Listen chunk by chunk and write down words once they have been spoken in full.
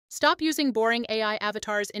Stop using boring AI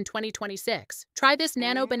avatars in 2026. Try this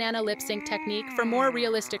Nano Banana lip sync technique for more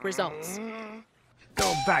realistic results.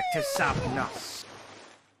 Go back to Sapna.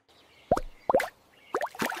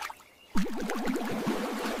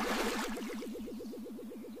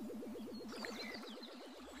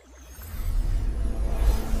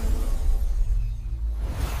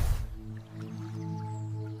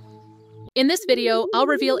 In this video, I'll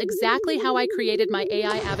reveal exactly how I created my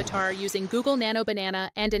AI avatar using Google Nano Banana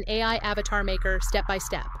and an AI avatar maker step by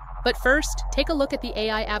step. But first, take a look at the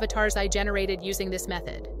AI avatars I generated using this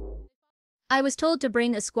method. I was told to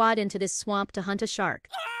bring a squad into this swamp to hunt a shark.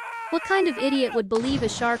 What kind of idiot would believe a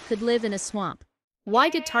shark could live in a swamp? Why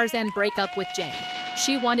did Tarzan break up with Jane?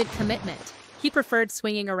 She wanted commitment. He preferred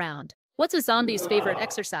swinging around. What's a zombie's favorite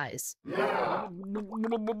exercise?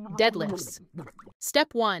 Deadlifts.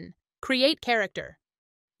 Step 1. Create character.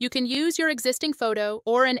 You can use your existing photo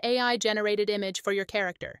or an AI-generated image for your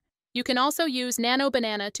character. You can also use Nano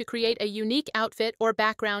Banana to create a unique outfit or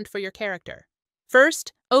background for your character.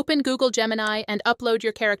 First, open Google Gemini and upload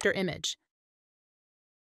your character image.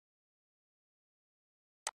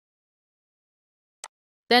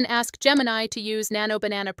 Then ask Gemini to use Nano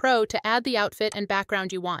Banana Pro to add the outfit and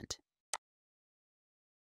background you want.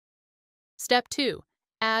 Step 2.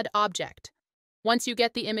 Add object. Once you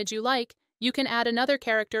get the image you like, you can add another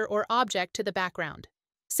character or object to the background.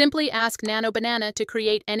 Simply ask Nano Banana to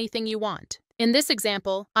create anything you want. In this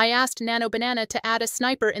example, I asked Nano Banana to add a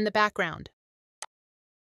sniper in the background.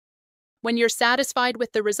 When you're satisfied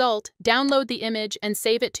with the result, download the image and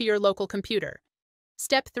save it to your local computer.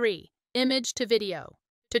 Step 3. Image to video.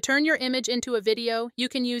 To turn your image into a video, you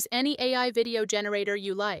can use any AI video generator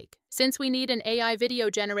you like. Since we need an AI video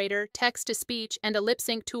generator, text-to-speech, and a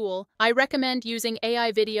lip-sync tool, I recommend using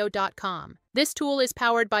AIvideo.com. This tool is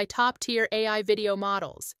powered by top-tier AI video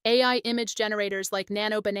models, AI image generators like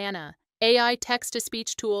Nano Banana, AI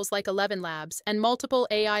text-to-speech tools like ElevenLabs, and multiple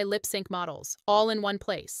AI lip-sync models, all in one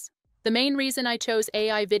place. The main reason I chose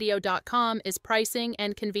AIvideo.com is pricing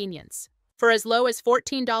and convenience. For as low as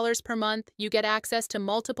 $14 per month, you get access to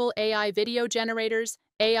multiple AI video generators,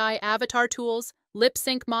 AI avatar tools,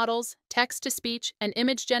 lip-sync models, text-to-speech, and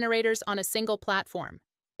image generators on a single platform.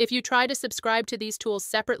 If you try to subscribe to these tools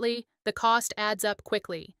separately, the cost adds up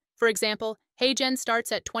quickly. For example, HeyGen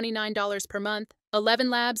starts at $29 per month,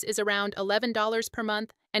 ElevenLabs is around $11 per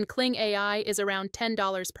month, and Kling AI is around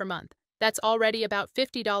 $10 per month. That's already about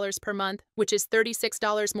 $50 per month, which is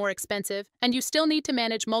 $36 more expensive, and you still need to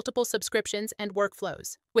manage multiple subscriptions and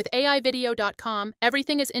workflows. With AIvideo.com,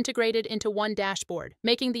 everything is integrated into one dashboard,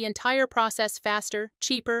 making the entire process faster,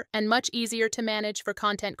 cheaper, and much easier to manage for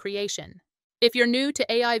content creation. If you're new to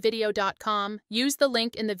AIvideo.com, use the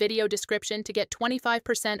link in the video description to get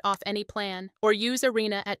 25% off any plan, or use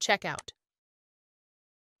Arena at checkout.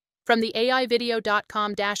 From the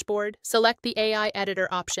AIvideo.com dashboard, select the AI editor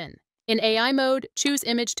option. In AI mode, choose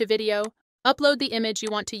Image to Video, upload the image you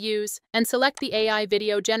want to use, and select the AI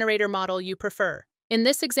video generator model you prefer. In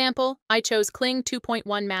this example, I chose Kling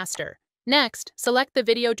 2.1 Master. Next, select the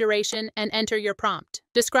video duration and enter your prompt,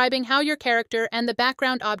 describing how your character and the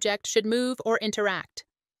background object should move or interact.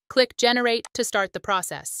 Click Generate to start the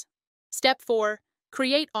process. Step 4.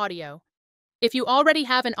 Create audio. If you already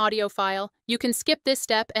have an audio file, you can skip this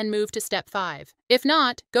step and move to Step 5. If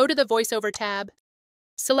not, go to the VoiceOver tab,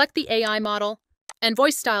 select the AI model and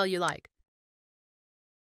voice style you like.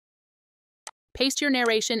 Paste your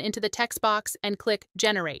narration into the text box and click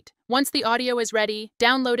Generate. Once the audio is ready,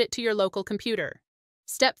 download it to your local computer.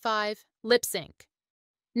 Step 5. Lip sync.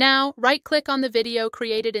 Now, right-click on the video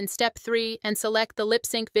created in Step 3 and select the Lip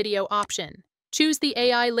Sync Video option. Choose the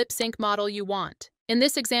AI lip sync model you want. In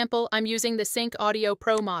this example, I'm using the Sync Audio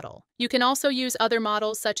Pro model. You can also use other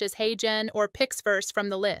models such as HeyGen or PixVerse from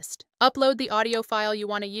the list. Upload the audio file you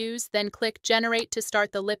want to use, then click Generate to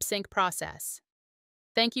start the lip sync process.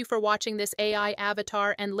 Thank you for watching this AI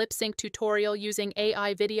avatar and lip sync tutorial using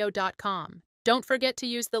AIvideo.com. Don't forget to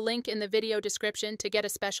use the link in the video description to get a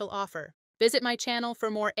special offer. Visit my channel for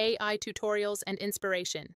more AI tutorials and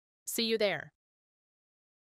inspiration. See you there.